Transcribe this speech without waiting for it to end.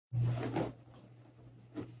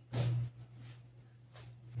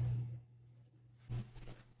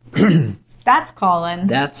That's Colin.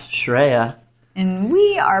 That's Shreya. And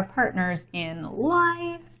we are partners in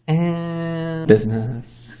life And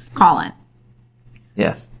business. Colin.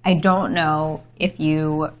 Yes. I don't know if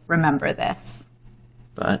you remember this,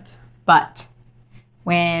 But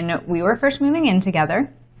when we were first moving in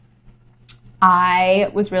together, I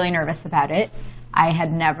was really nervous about it. I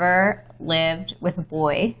had never lived with a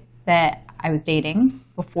boy that I was dating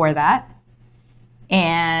before that.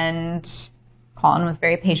 And Colin was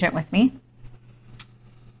very patient with me.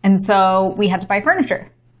 And so we had to buy furniture.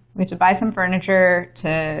 We had to buy some furniture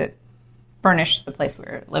to furnish the place we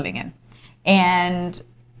were living in. And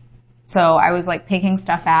so I was like picking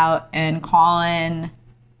stuff out, and Colin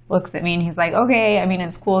looks at me and he's like, okay, I mean,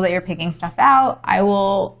 it's cool that you're picking stuff out. I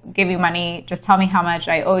will give you money. Just tell me how much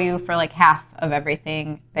I owe you for like half of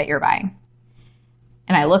everything that you're buying.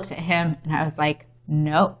 And I looked at him and I was like,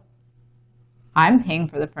 no, I'm paying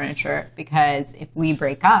for the furniture because if we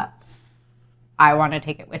break up, I want to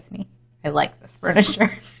take it with me. I like this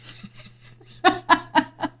furniture.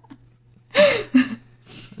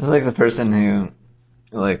 like the person who,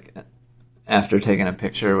 like, after taking a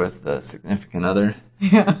picture with the significant other,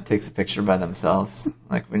 takes a picture by themselves,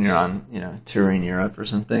 like when you're on, touring Europe or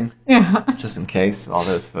something. Yeah. Just in case all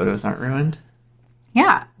those photos aren't ruined.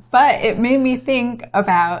 Yeah. But it made me think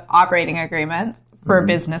about operating agreements for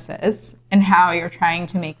businesses and how you're trying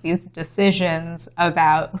to make these decisions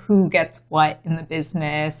about who gets what in the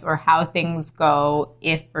business or how things go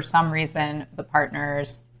if for some reason the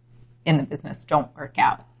partners in the business don't work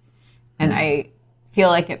out. And I feel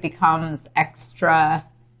like it becomes extra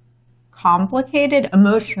complicated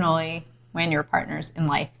emotionally when you're partners in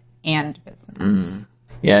life and business.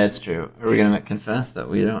 Yeah, it's true. Are we going to confess that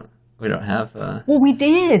we don't have Well, we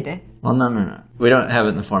did. Well, no. We don't have it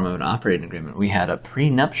in the form of an operating agreement. We had a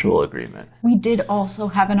prenuptial agreement. We did also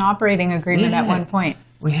have an operating agreement at one point.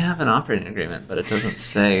 We have an operating agreement, but it doesn't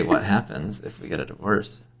say what happens if we get a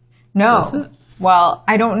divorce. No. Does it? Well,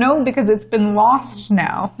 I don't know because it's been lost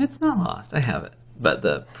now. It's not lost. I have it. But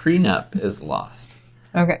the prenup is lost.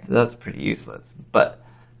 Okay. So that's pretty useless. But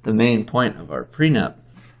the main point of our prenup,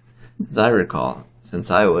 as I recall, since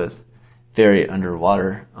I was very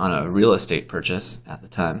underwater on a real estate purchase at the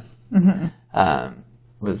time,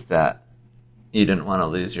 was that you didn't want to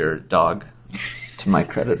lose your dog to my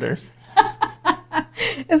creditors.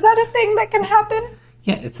 Is that a thing that can happen?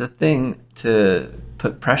 Yeah, it's a thing to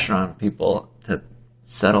put pressure on people to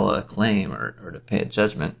settle a claim or to pay a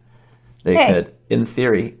judgment. They could, in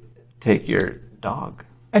theory, take your dog.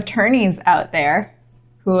 Attorneys out there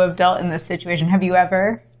who have dealt in this situation, have you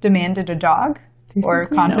ever demanded a dog or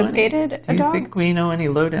confiscated a dog? Do you think we know any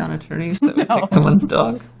low-down attorneys that would take someone's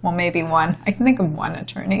dog? Well, maybe one. I can think of one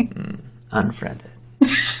attorney. Unfriended.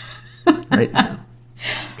 Right now.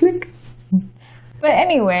 Click. But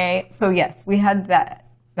anyway, so yes, we had that.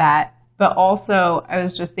 But also, I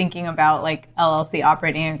was just thinking about like LLC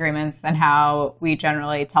operating agreements and how we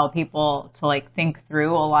generally tell people to like think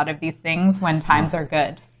through a lot of these things when times are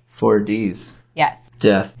good. 4 Ds. Yes.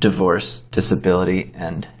 Death, divorce, disability,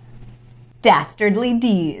 and dastardly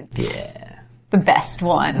deeds. Yeah. The best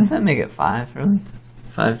one. Doesn't that make it 5, really?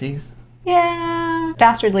 5 Ds? Yeah.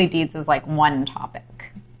 Dastardly deeds is like one topic.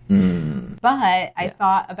 But I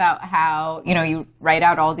thought about how, you write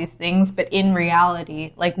out all these things, but in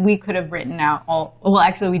reality, like we could have written out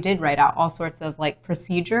we did write out all sorts of like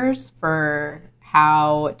procedures for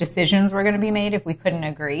how decisions were going to be made if we couldn't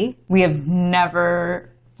agree. We have never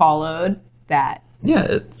followed that.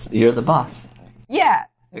 Yeah, you're the boss. Yeah.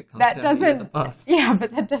 That doesn't. You're the boss. Yeah,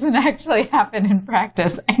 but that doesn't actually happen in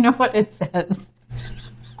practice. I know what it says.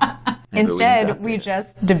 Instead, we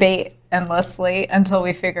just debate endlessly until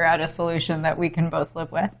we figure out a solution that we can both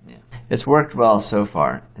live with. Yeah. It's worked well so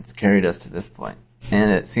far. It's carried us to this point.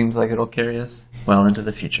 And it seems like it'll carry us well into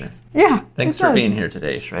the future. Yeah. Thanks for being here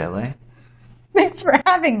today, Shreya. Thanks for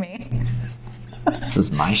having me. This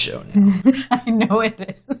is my show now. I know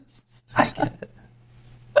it is. I get it.